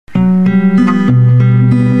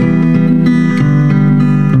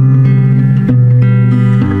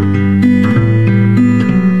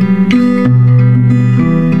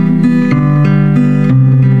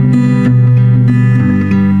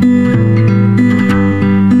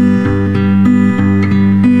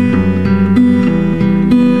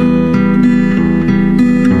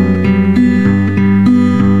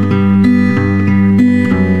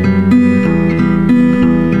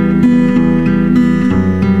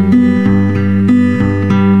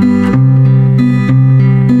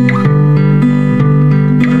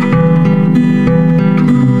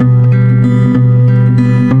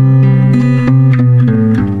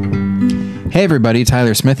Hey everybody,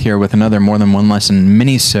 Tyler Smith here with another More Than One Lesson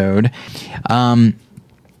Minisode.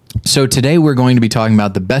 So today we're going to be talking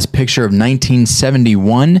about the best picture of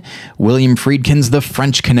 1971, William Friedkin's The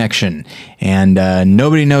French Connection. And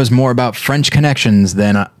nobody knows more about French connections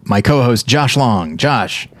than my co-host Josh Long.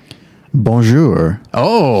 Josh. Bonjour.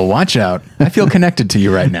 Oh, watch out. I feel connected to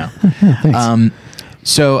you right now. Thanks.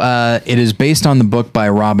 So it is based on the book by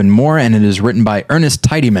Robin Moore, and it is written by Ernest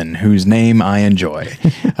Tidyman, whose name I enjoy,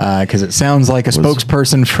 because it sounds like a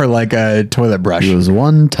spokesperson for like a toilet brush. He was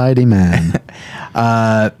one tidy man.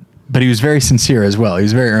 But he was very sincere as well. He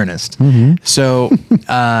was very earnest. Mm-hmm. So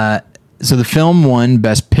the film won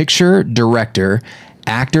Best Picture, Director,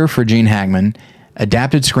 Actor for Gene Hackman,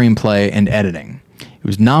 Adapted Screenplay, and Editing. It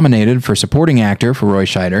was nominated for Supporting Actor for Roy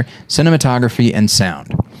Scheider, Cinematography, and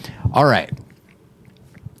Sound. All right.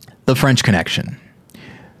 The French Connection.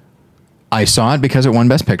 I saw it because it won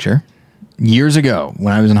Best Picture years ago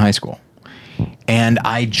when I was in high school. And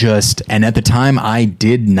at the time, I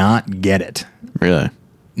did not get it. Really?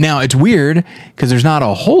 Now, it's weird because there's not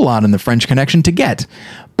a whole lot in The French Connection to get,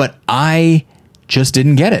 but I just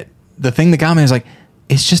didn't get it. The thing that got me was like,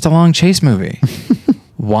 it's just a long chase movie.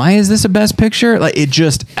 Why is this a Best Picture?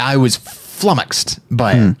 I was flummoxed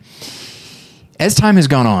by it. As time has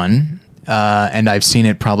gone on, and I've seen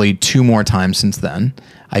it probably 2 more times since then.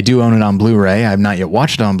 I do own it on Blu-ray. I have not yet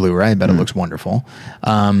watched it on Blu-ray. I bet it looks wonderful.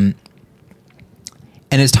 And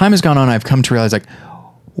as time has gone on, I've come to realize, like,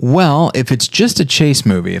 well, if it's just a chase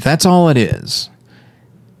movie, if that's all it is,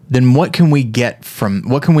 then what can we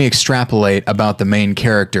extrapolate about the main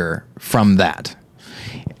character from that?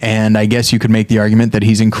 And I guess you could make the argument that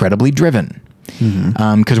he's incredibly driven.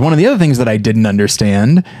 Because one of the other things that I didn't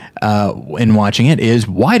understand in watching it is,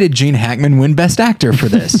 why did Gene Hackman win Best Actor for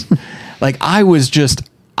this? Like, I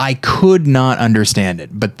could not understand it.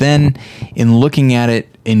 But then in looking at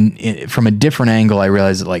it from a different angle, I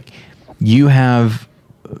realized that, like, you have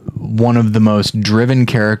one of the most driven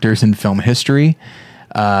characters in film history,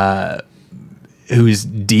 who's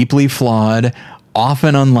deeply flawed,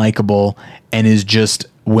 often unlikable, and is just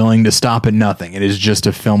willing to stop at nothing. It is just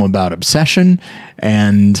a film about obsession,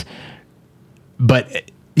 but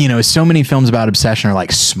so many films about obsession are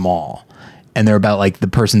like small, and they're about like the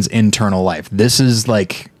person's internal life. This is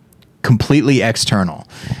like completely external,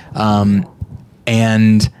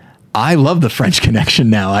 and I love The French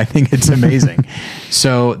Connection now. I think it's amazing.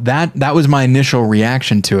 So that was my initial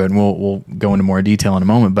reaction to it, and we'll go into more detail in a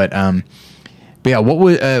moment. But yeah,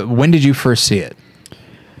 when did you first see it?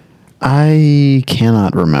 I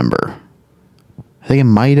cannot remember. I think it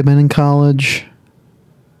might have been in college.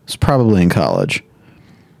 It's probably in college,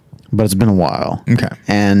 but it's been a while. Okay.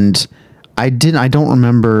 And I don't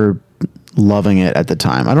remember loving it at the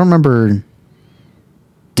time. I don't remember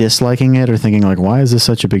disliking it or thinking like, why is this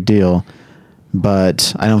such a big deal?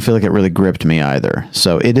 But I don't feel like it really gripped me either.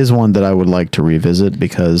 So it is one that I would like to revisit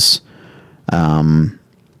because,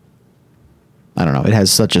 I don't know, it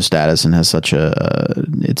has such a status and has such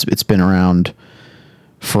it's been around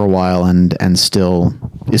for a while and still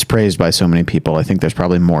is praised by so many people. I think there's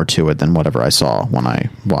probably more to it than whatever I saw when I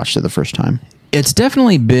watched it the first time. It's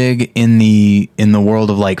definitely big in the world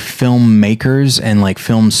of like filmmakers and like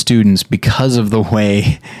film students because of the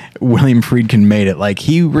way William Friedkin made it. Like,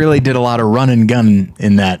 he really did a lot of run and gun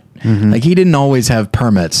in that. Like, he didn't always have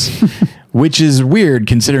permits, which is weird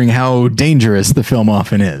considering how dangerous the film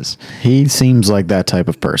often is. He seems like that type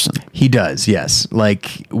of person. He does, yes.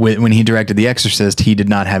 Like when he directed The Exorcist, he did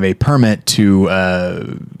not have a permit to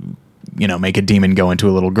make a demon go into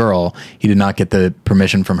a little girl. He did not get the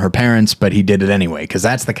permission from her parents, but he did it anyway, because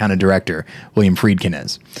that's the kind of director William Friedkin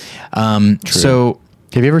is. So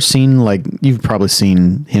have you ever seen, like, you've probably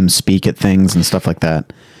seen him speak at things and stuff like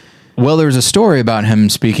that? Well, there was a story about him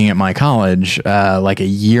speaking at my college like a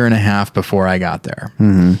year and a half before I got there,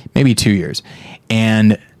 maybe 2 years.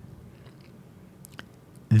 And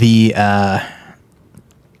the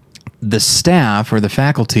staff or the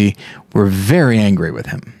faculty were very angry with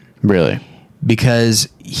him. Really? Because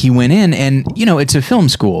he went in and, it's a film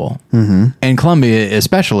school, and Columbia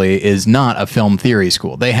especially is not a film theory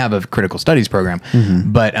school. They have a critical studies program,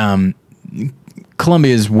 but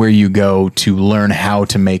Columbia is where you go to learn how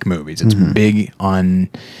to make movies. It's big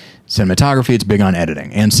on cinematography. It's big on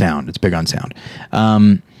editing and sound. It's big on sound.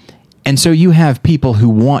 And so you have people who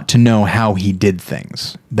want to know how he did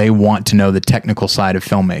things. They want to know the technical side of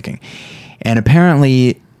filmmaking. And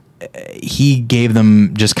apparently he gave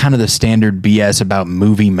them just kind of the standard BS about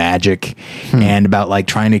movie magic and about like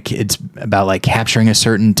it's about like capturing a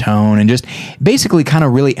certain tone, and just basically kind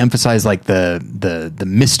of really emphasized like the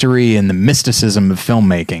mystery and the mysticism of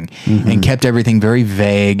filmmaking, and kept everything very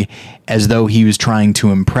vague, as though he was trying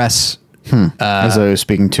to impress. As though he was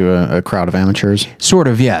speaking to a crowd of amateurs. Sort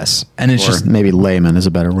of, yes. And it's just maybe layman is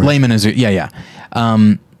a better word. Layman is, yeah.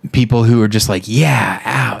 People who are just like,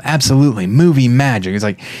 absolutely, movie magic. It's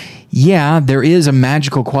like, yeah, there is a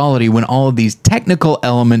magical quality when all of these technical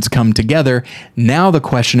elements come together. Now the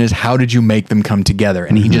question is, how did you make them come together?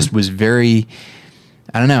 And he just was very,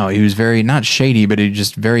 I don't know, he was very, not shady, but he was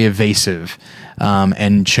just very evasive,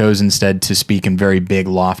 and chose instead to speak in very big,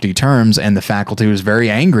 lofty terms. And the faculty was very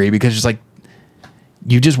angry because it's like,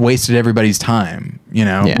 you just wasted everybody's time. You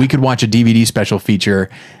know, we could watch a DVD special feature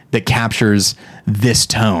that captures this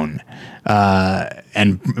tone.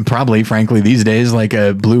 And probably, frankly, these days, like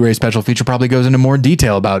a Blu-ray special feature probably goes into more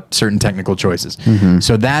detail about certain technical choices.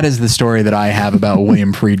 So that is the story that I have about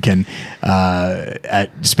William Friedkin,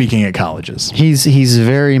 speaking at colleges. He's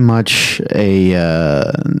very much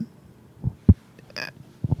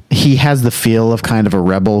he has the feel of kind of a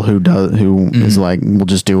rebel who is like, will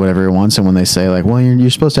just do whatever he wants. And when they say like, well, you're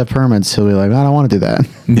supposed to have permits, he'll be like, I don't want to do that.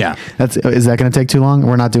 Yeah. Is that going to take too long?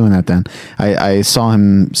 We're not doing that then. I saw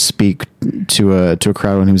him speak to a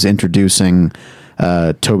crowd when he was introducing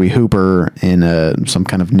Toby Hooper in some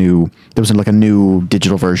kind of new, there was like a new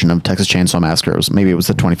digital version of Texas Chainsaw Massacre. Maybe it was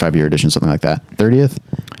the 25-year edition, something like that. 30th?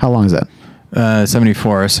 How long is that?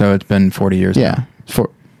 74. So it's been 40 years. Yeah.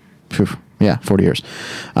 40 years.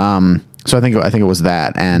 So I think it was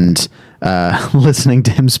that, and listening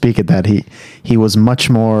to him speak at that, he was much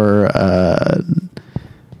more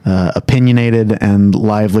opinionated and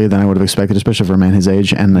lively than I would have expected, especially for a man his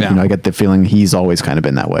age. And you know, I get the feeling he's always kind of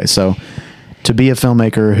been that way. So to be a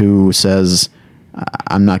filmmaker who says,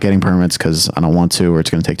 I'm not getting permits because I don't want to, or it's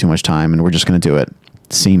going to take too much time, and we're just going to do it,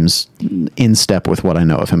 seems in step with what I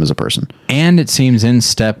know of him as a person. And it seems in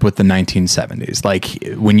step with the 1970s. Like,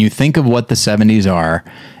 when you think of what the 70s are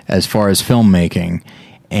as far as filmmaking,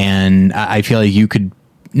 and I feel like you could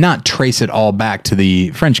not trace it all back to the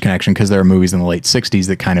French Connection, because there are movies in the late 60s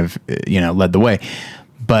that kind of, led the way.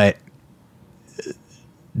 But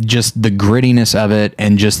just the grittiness of it,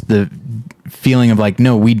 and just the feeling of like,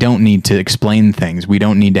 no, we don't need to explain things. We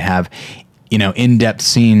don't need to have, in-depth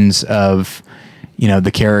scenes of,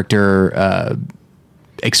 the character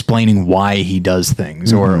explaining why he does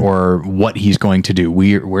things, or what he's going to do.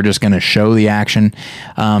 We're just going to show the action.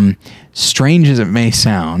 Strange as it may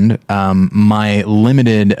sound, my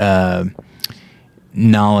limited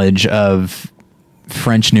knowledge of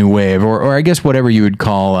French New Wave, or I guess whatever you would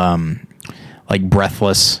call like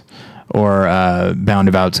Breathless or Band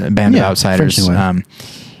of Outsiders.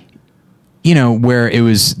 Where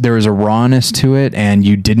there was a rawness to it, and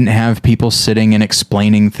you didn't have people sitting and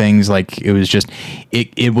explaining things. Like, it was just,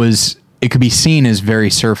 it could be seen as very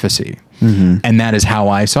surfacey. And that is how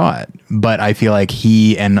I saw it. But I feel like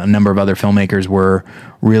he and a number of other filmmakers were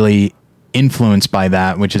really influenced by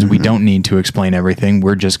that, which is we don't need to explain everything.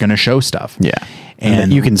 We're just going to show stuff. Yeah.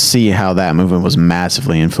 And you can see how that movement was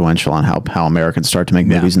massively influential on how Americans start to make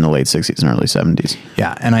movies in the late 60s and early 70s.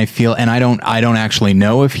 Yeah. And I feel, and I don't actually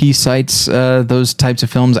know if he cites those types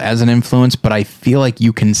of films as an influence, but I feel like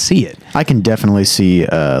you can see it. I can definitely see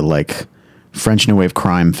like French New Wave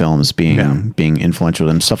crime films being influential,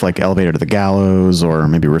 and stuff like Elevator to the Gallows, or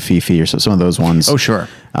maybe Rafifi, or some of those ones. Oh, sure.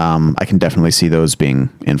 I can definitely see those being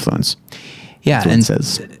influenced. Yeah.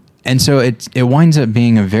 And so it winds up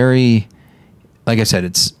being a very, like I said,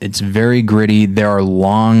 it's very gritty. There are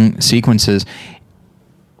long sequences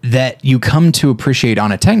that you come to appreciate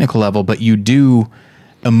on a technical level, but you do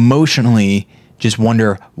emotionally just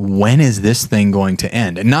wonder, when is this thing going to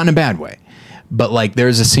end? And not in a bad way, but like,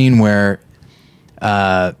 there's a scene where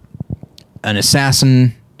an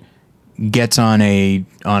assassin gets on an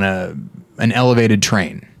elevated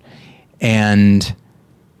train, and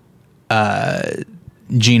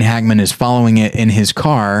Gene Hackman is following it in his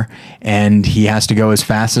car, and he has to go as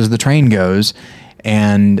fast as the train goes.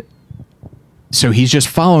 And so he's just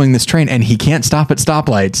following this train, and he can't stop at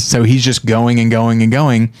stoplights. So he's just going and going and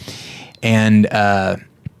going. And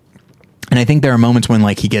I think there are moments when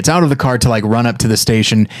like he gets out of the car to like run up to the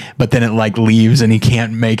station, but then it like leaves and he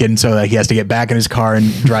can't make it. And so he has to get back in his car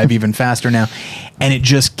and drive even faster now. And it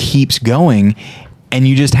just keeps going. And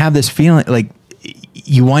you just have this feeling like,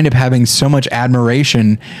 you wind up having so much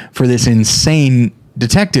admiration for this insane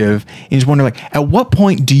detective, and you just wonder, like, at what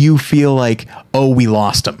point do you feel like, oh, we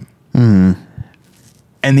lost him?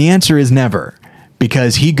 And the answer is never,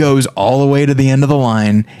 because he goes all the way to the end of the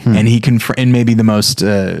line, and he and maybe the most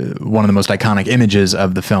one of the most iconic images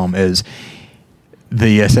of the film is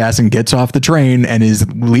the assassin gets off the train and is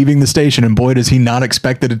leaving the station, and boy, does he not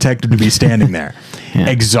expect the detective to be standing there,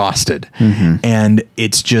 exhausted. And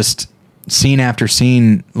it's just scene after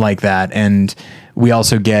scene like that. And we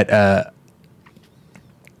also get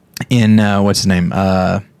in what's his name,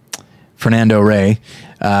 Fernando Rey.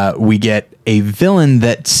 We get a villain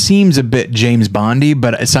that seems a bit James Bondy,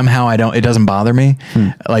 but somehow it doesn't bother me.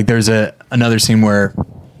 Like there's another scene where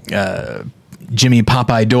Jimmy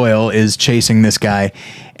Popeye Doyle is chasing this guy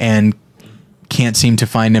and can't seem to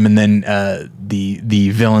find him, and then the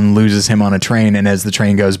villain loses him on a train, and as the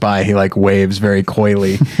train goes by, he like waves very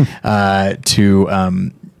coyly to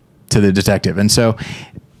the detective. And so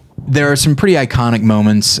there are some pretty iconic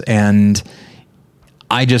moments, and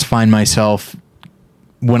I just find myself,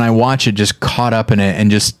 when I watch it, just caught up in it, and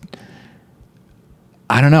just,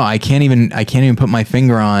 I don't know, I can't even put my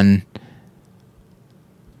finger on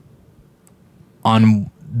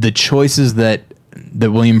the choices that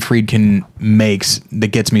William Friedkin makes that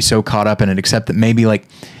gets me so caught up in it, except that maybe like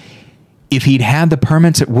if he'd had the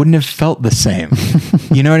permits, it wouldn't have felt the same.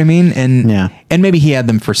 You know what I mean? And maybe he had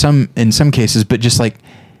them in some cases, but just like,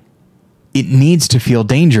 it needs to feel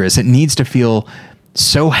dangerous. It needs to feel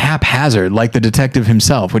so haphazard, like the detective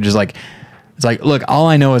himself, which is like, it's like, look, all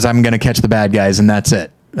I know is I'm going to catch the bad guys, and that's it.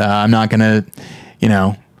 I'm not going to,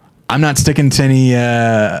 I'm not sticking to any,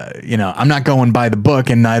 I'm not going by the book,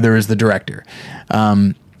 and neither is the director.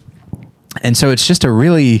 And so it's just a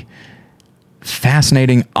really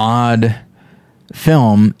fascinating, odd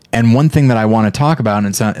film. And one thing that I want to talk about,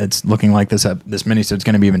 and it's looking like this minisode is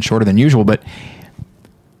going to be even shorter than usual, but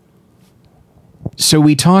so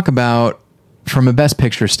we talk about, from a best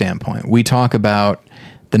picture standpoint, we talk about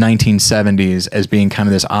the 1970s as being kind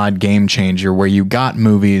of this odd game changer where you got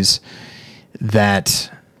movies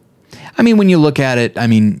that, I mean, when you look at it, I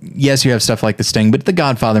mean, yes, you have stuff like The Sting, but the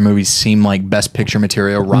Godfather movies seem like best picture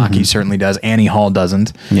material. Rocky certainly does. Annie Hall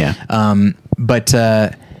doesn't. Yeah. But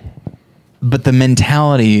the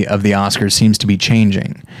mentality of the Oscars seems to be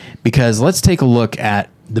changing, because let's take a look at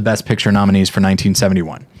the best picture nominees for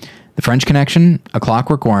 1971. The French Connection, A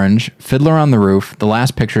Clockwork Orange, Fiddler on the Roof, The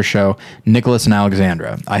Last Picture Show, Nicholas and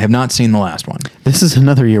Alexandra. I have not seen the last one. This is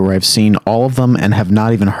another year where I've seen all of them and have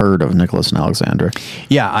not even heard of Nicholas and Alexandra.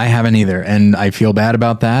 Yeah, I haven't either, and I feel bad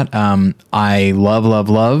about that. I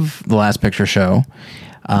love The Last Picture Show.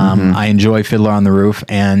 I enjoy Fiddler on the Roof,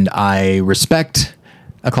 and I respect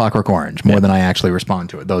A Clockwork Orange more than I actually respond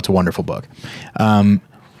to it, though it's a wonderful book. But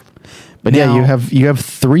now, you have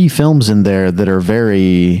three films in there that are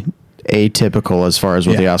very atypical as far as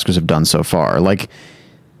what the Oscars have done so far. Like,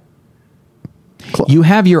 you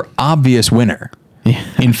have your obvious winner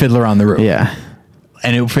in Fiddler on the Roof. Yeah.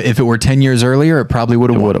 And if it were 10 years earlier, it probably would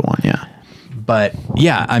have won. Yeah. But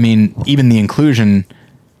yeah, I mean, even the inclusion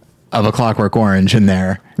of A Clockwork Orange in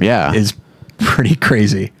there is pretty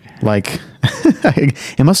crazy. Like,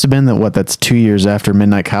 it must have been that's 2 years after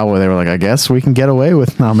Midnight Cowboy. They were like, I guess we can get away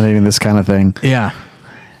with nominating this kind of thing. Yeah.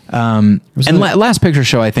 Last Picture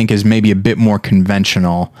Show, I think, is maybe a bit more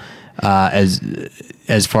conventional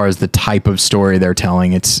as far as the type of story they're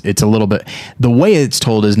telling. It's a little bit, the way it's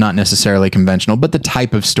told is not necessarily conventional, but the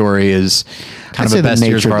type of story is kind of a best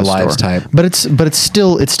years of our lives type. But it's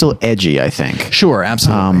still edgy, I think. Sure,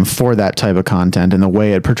 absolutely. For that type of content, and the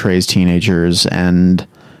way it portrays teenagers, and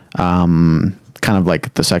kind of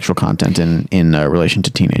like the sexual content in relation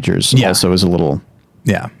to teenagers also is a little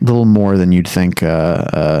more than you'd think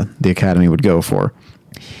the Academy would go for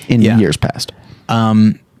in years past.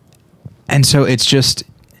 And so it's just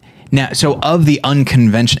now. So of the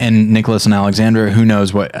unconventional, and Nicholas and Alexandra, who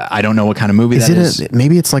knows what? I don't know what kind of movie that is.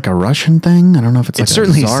 Maybe it's like a Russian thing. I don't know if it's like it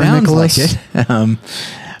certainly a Tsar sounds Nicholas. like it.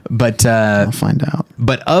 But I'll find out.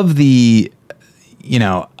 But of the,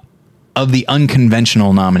 of the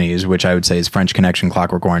unconventional nominees, which I would say is French Connection,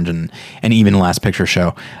 Clockwork Orange, and even Last Picture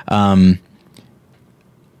Show.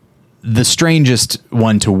 The strangest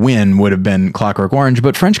one to win would have been Clockwork Orange,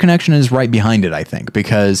 but French Connection is right behind it, I think,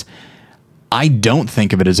 because I don't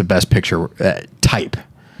think of it as a best picture type.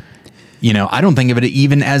 I don't think of it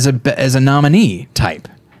even as a nominee type.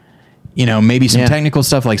 Maybe some technical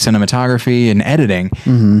stuff like cinematography and editing,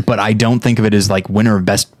 but I don't think of it as like winner of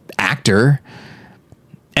best actor.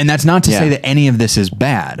 And that's not to say that any of this is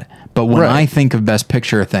bad, but when I think of best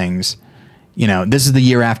picture things, this is the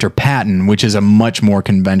year after Patton, which is a much more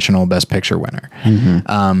conventional best picture winner.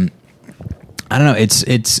 I don't know.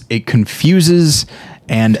 It confuses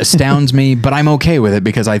and astounds me, but I'm okay with it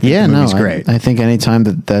because I think the movie's great. I think anytime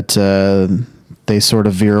that they sort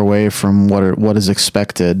of veer away from what is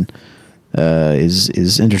expected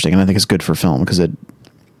is interesting, and I think it's good for film because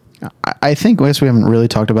I think, I guess we haven't really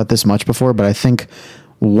talked about this much before, but I think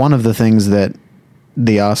one of the things that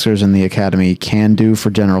the Oscars and the Academy can do for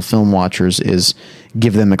general film watchers is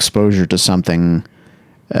give them exposure to something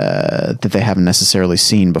that they haven't necessarily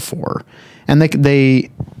seen before, and they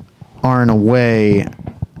are in a way,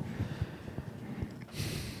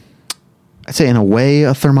 I'd say in a way,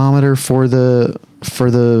 a thermometer for the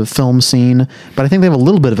film scene, but I think they have a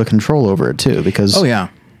little bit of a control over it too, because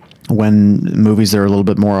when movies that are a little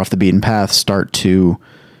bit more off the beaten path start to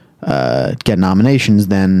get nominations,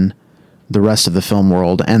 then the rest of the film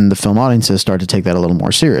world and the film audiences start to take that a little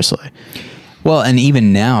more seriously. Well, and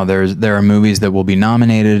even now there are movies that will be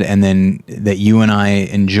nominated and then that you and I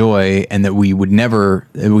enjoy and that we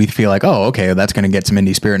feel like, oh, okay, that's going to get some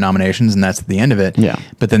Indie Spirit nominations and that's the end of it. Yeah.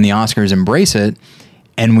 But then the Oscars embrace it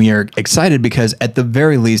and we are excited because at the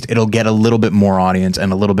very least it'll get a little bit more audience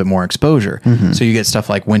and a little bit more exposure. Mm-hmm. So you get stuff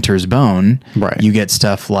like Winter's Bone. Right. You get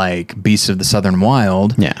stuff like Beasts of the Southern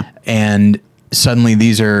Wild. Yeah. And suddenly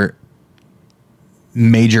these are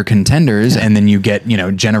major contenders, and then you get,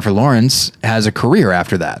 Jennifer Lawrence has a career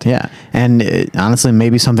after that. Yeah, and honestly,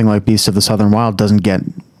 maybe something like Beasts of the Southern Wild doesn't get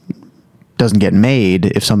made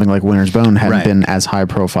if something like Winter's Bone hadn't been as high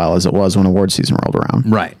profile as it was when award season rolled around.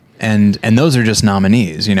 Right, and those are just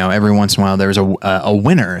nominees. Every once in a while there's a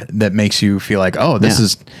winner that makes you feel like, oh, this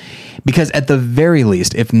is, because at the very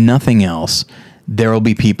least, if nothing else, there will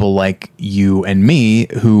be people like you and me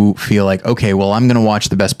who feel like, okay, well, I'm going to watch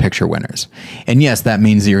the Best Picture winners. And yes, that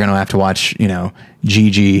means that you're going to have to watch,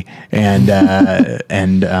 Gigi and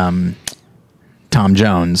Tom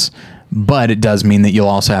Jones. But it does mean that you'll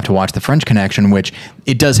also have to watch The French Connection, which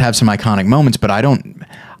it does have some iconic moments, but I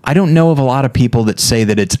don't know of a lot of people that say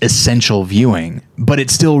that it's essential viewing, but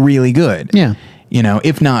it's still really good. Yeah.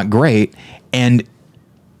 If not great. And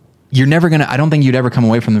you're never going to, I don't think you'd ever come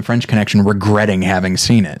away from The French Connection regretting having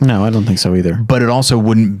seen it. No, I don't think so either. But it also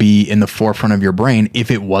wouldn't be in the forefront of your brain if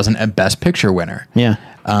it wasn't a Best Picture winner. Yeah.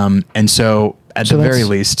 And so at the very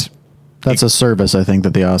least, that's a service I think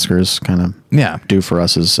that the Oscars kind of do for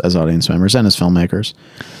us as audience members and as filmmakers.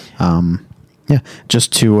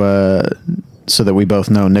 Just to, so that we both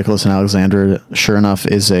know, Nicholas and Alexandra, sure enough,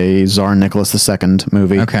 is a Tsar Nicholas II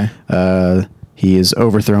movie. Okay. He is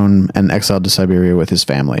overthrown and exiled to Siberia with his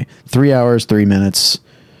family. 3 hours, 3 minutes.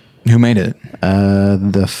 Who made it?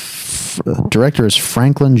 The director is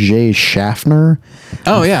Franklin J. Schaffner.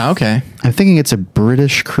 Oh, yeah, okay. I'm thinking it's a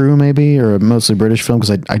British crew, maybe, or a mostly British film,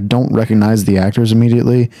 because I don't recognize the actors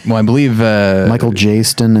immediately. Well, I believe... Michael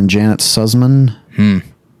Jaston and Janet Sussman.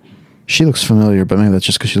 She looks familiar, but maybe that's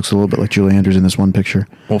just because she looks a little bit like Julie Andrews in this one picture.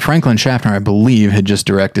 Well, Franklin Schaffner, I believe, had just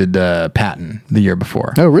directed Patton the year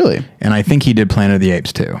before. Oh, really? And I think he did Planet of the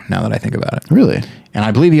Apes, too, now that I think about it. Really? And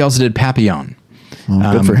I believe he also did Papillon.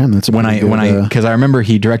 Well, good for him. That's because I remember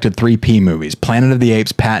he directed 3 P movies: Planet of the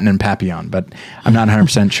Apes, Patton, and Papillon. But I'm not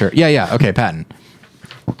 100% sure. Yeah, okay, Patton.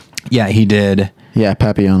 Yeah, he did. Yeah,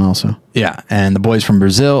 Papillon also. Yeah, and The Boys from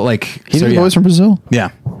Brazil. He did Boys from Brazil.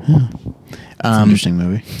 Yeah, interesting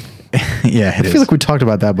movie. Yeah, I feel like we talked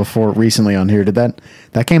about that before recently on here. Did that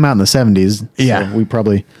came out in the 70s? Yeah, so we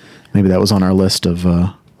probably maybe that was on our list of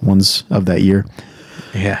ones of that year.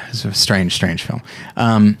 Yeah, it's a strange film.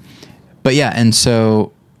 But yeah, and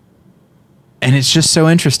it's just so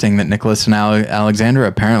interesting that Nicholas and Alexandra,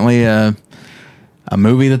 apparently a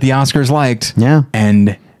movie that the Oscars liked. Yeah.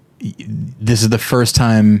 And this is the first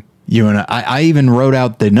time you and I even wrote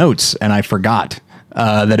out the notes and I forgot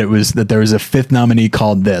that there was a 5th nominee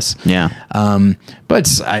called this. Yeah. But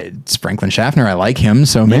it's Franklin Schaffner. I like him,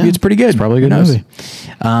 so maybe it's pretty good. It's probably a good movie.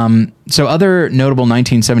 So other notable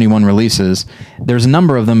 1971 releases, there's a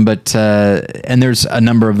number of them, but and there's a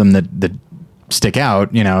number of them that stick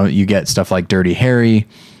out. You get stuff like Dirty Harry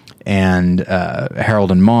and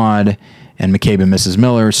Harold and Maude and McCabe and Mrs.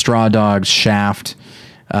 Miller, Straw Dogs, Shaft,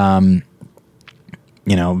 Vanishing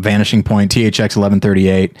Point, THX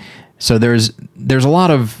 1138. So there's a lot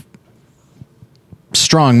of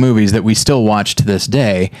strong movies that we still watch to this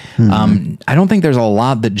day. Mm-hmm. I don't think there's a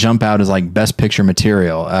lot that jump out as like Best Picture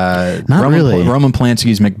material. Really. Roman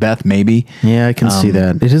Polanski's Macbeth, maybe. Yeah, I can see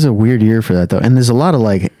that. It is a weird year for that though, and there's a lot of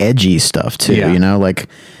like edgy stuff too. Yeah. Like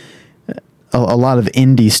a lot of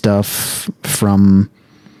indie stuff from.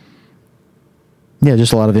 Yeah,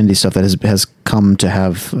 just a lot of indie stuff that has come to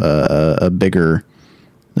have a bigger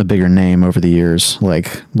name over the years,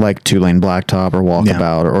 like Two-Lane Blacktop or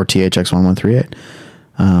Walkabout or THX 1138.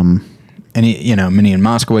 And Minnie and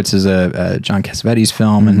Moskowitz is a John Cassavetes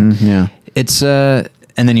film, and yeah, it's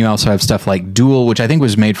and then you also have stuff like Duel, which I think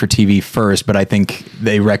was made for TV first, but I think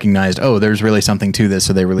they recognized, oh, there's really something to this,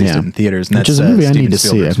 so they released it in theaters. And which is a movie I need to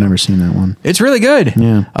see. I've never seen that one. It's really good.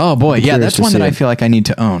 Yeah. Oh boy, yeah, that's one that I feel like I need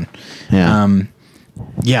to own. Yeah.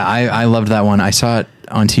 Yeah, I loved that one. I saw it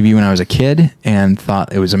on TV when I was a kid and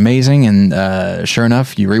thought it was amazing. And sure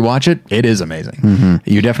enough, you rewatch it, it is amazing. Mm-hmm.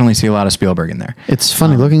 You definitely see a lot of Spielberg in there. It's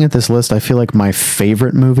funny, looking at this list, I feel like my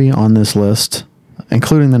favorite movie on this list,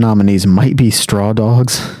 including the nominees, might be Straw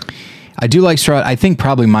Dogs. I do like Straw. I think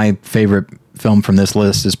probably my favorite film from this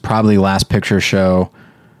list is probably Last Picture Show.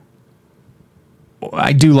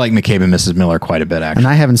 I do like McCabe and Mrs. Miller quite a bit, actually. And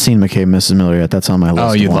I haven't seen McCabe and Mrs. Miller yet. That's on my list.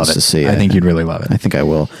 Oh, you'd love it. To see. I think you'd really love it. I think I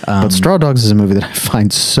will. But Straw Dogs is a movie that I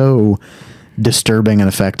find so disturbing and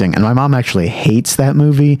affecting. And my mom actually hates that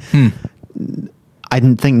movie. I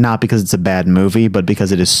didn't think not because it's a bad movie, but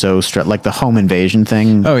because it is so like the home invasion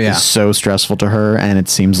thing is so stressful to her. And it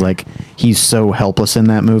seems like he's so helpless in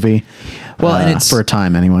that movie. Well, and it's for a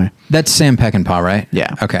time anyway. That's Sam Peckinpah, right?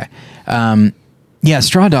 Yeah. Okay. Yeah,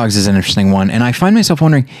 Straw Dogs is an interesting one, and I find myself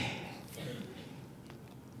wondering,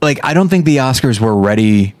 like, I don't think the Oscars were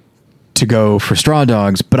ready to go for Straw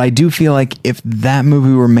Dogs, but I do feel like if that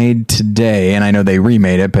movie were made today, and I know they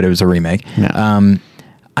remade it, but it was a remake, I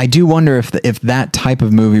do wonder if that type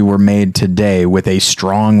of movie were made today with a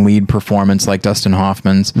strong lead performance like Dustin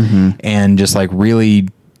Hoffman's, and just like really,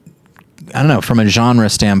 I don't know, from a genre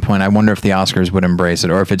standpoint, I wonder if the Oscars would embrace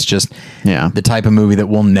it, or if it's just the type of movie that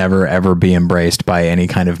will never, ever be embraced by any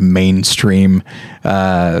kind of mainstream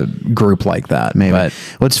group like that. Maybe. But,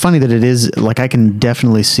 well, it's funny that it is, like, I can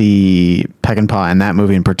definitely see Peckinpah and that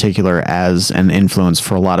movie in particular as an influence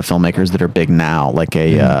for a lot of filmmakers that are big now, like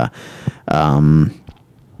like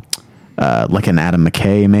an Adam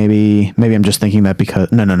McKay, maybe. Maybe I'm just thinking that because...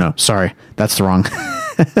 No. Sorry. That's the wrong...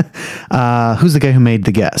 who's the guy who made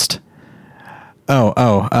The Guest?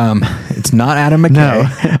 It's not Adam McKay. No.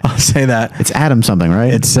 I'll say that. It's Adam something,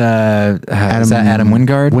 right? It's Adam, is that Adam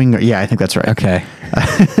Wingard? Wingard, yeah, I think that's right. Okay.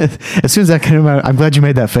 As soon as that came out, I'm glad you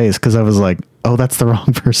made that face, because I was like, oh, that's the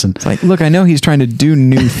wrong person. It's like, look, I know he's trying to do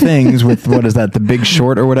new things with, what is that, The Big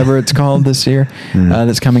Short or whatever it's called this year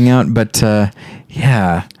that's coming out, but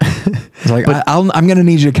yeah. It's like, I'm going to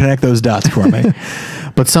need you to connect those dots for me.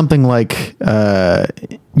 But something like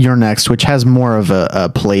You're Next, which has more of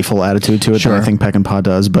a playful attitude to it than I think Peckinpah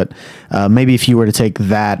does, but maybe if you were to take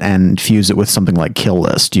that and fuse it with something like Kill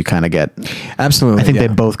List, you kind of get... Absolutely. I think they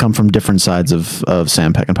both come from different sides of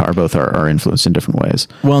Sam Peckinpah. Both are influenced in different ways.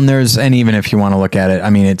 Well, and even if you want to look at it, I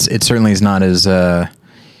mean, it certainly is not as I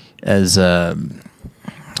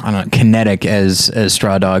don't know, kinetic as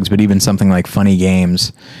Straw Dogs, but even something like Funny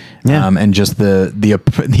Games. Yeah. And just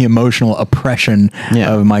the emotional oppression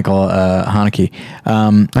of Michael Haneke.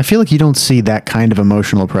 I feel like you don't see that kind of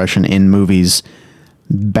emotional oppression in movies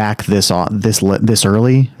back this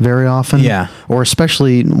early very often. Yeah. Or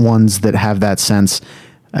especially ones that have that sense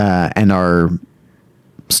and are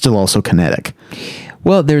still also kinetic.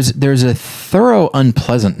 Well, there's a thorough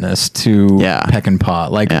unpleasantness to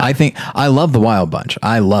Peckinpah. Like, I think I love The Wild Bunch.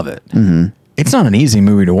 I love it. Mm-hmm. It's not an easy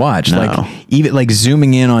movie to watch. No. Like, even like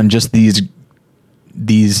zooming in on just these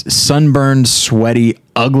sunburned, sweaty,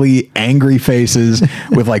 ugly, angry faces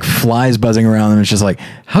with like flies buzzing around them. It's just like,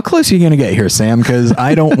 how close are you going to get here, Sam? Because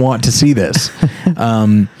I don't want to see this.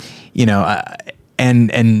 And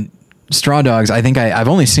Straw Dogs, I think I've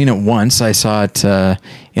only seen it once. I saw it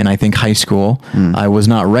in, I think, high school. I was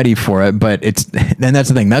not ready for it, but and that's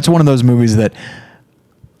the thing. That's one of those movies that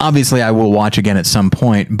obviously I will watch again at some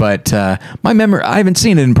point, but my memory, I haven't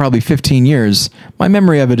seen it in probably 15 years. My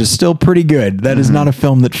memory of it is still pretty good. That is not a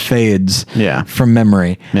film that fades from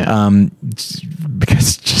memory. Yeah.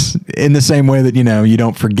 Because just in the same way that, you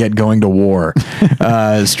don't forget going to war,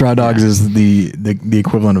 Straw Dogs is the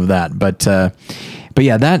equivalent of that. But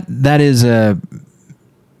yeah, that is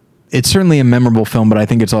it's certainly a memorable film, but I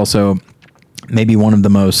think it's also maybe one of the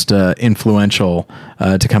most influential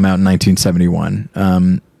to come out in 1971.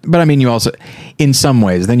 But I mean, you also, in some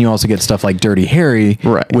ways, then you also get stuff like Dirty Harry,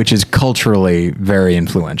 which is culturally very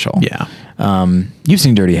influential. Yeah. You've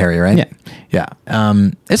seen Dirty Harry, right? Yeah. Yeah.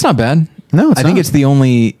 It's not bad. No, I think it's the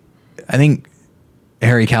only, I think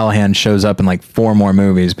Harry Callahan shows up in like 4 more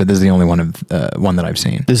movies, but this is the only one that I've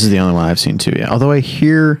seen. This is the only one I've seen too, yeah. Although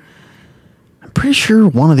I'm pretty sure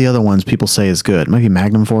one of the other ones people say is good. Maybe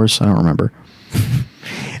Magnum Force. I don't remember.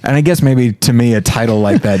 And I guess maybe to me a title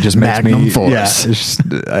like that just makes Magnum me... Force. Yeah,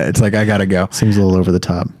 it's like, I gotta go. Seems a little over the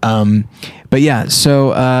top. But yeah,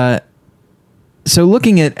 so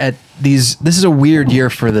looking at these, this is a weird year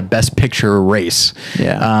for the Best Picture race.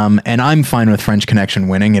 Yeah. And I'm fine with French Connection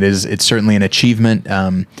winning. It's certainly an achievement.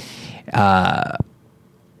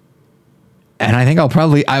 And I think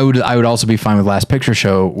I would also be fine with Last Picture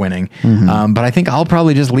Show winning. But I think I'll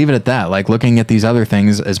probably just leave it at that. Like, looking at these other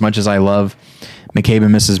things, as much as I love McCabe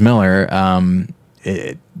and Mrs. Miller,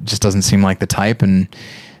 it just doesn't seem like the type. And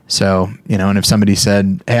so, and if somebody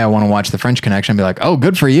said, hey, I want to watch The French Connection, I'd be like, oh,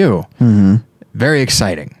 good for you. Very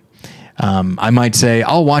exciting. I might say,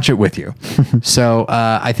 I'll watch it with you. So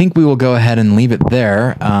I think we will go ahead and leave it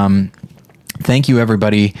there. Thank you,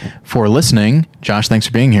 everybody, for listening. Josh, thanks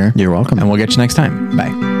for being here. You're welcome. And we'll get you next time.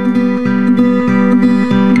 Bye.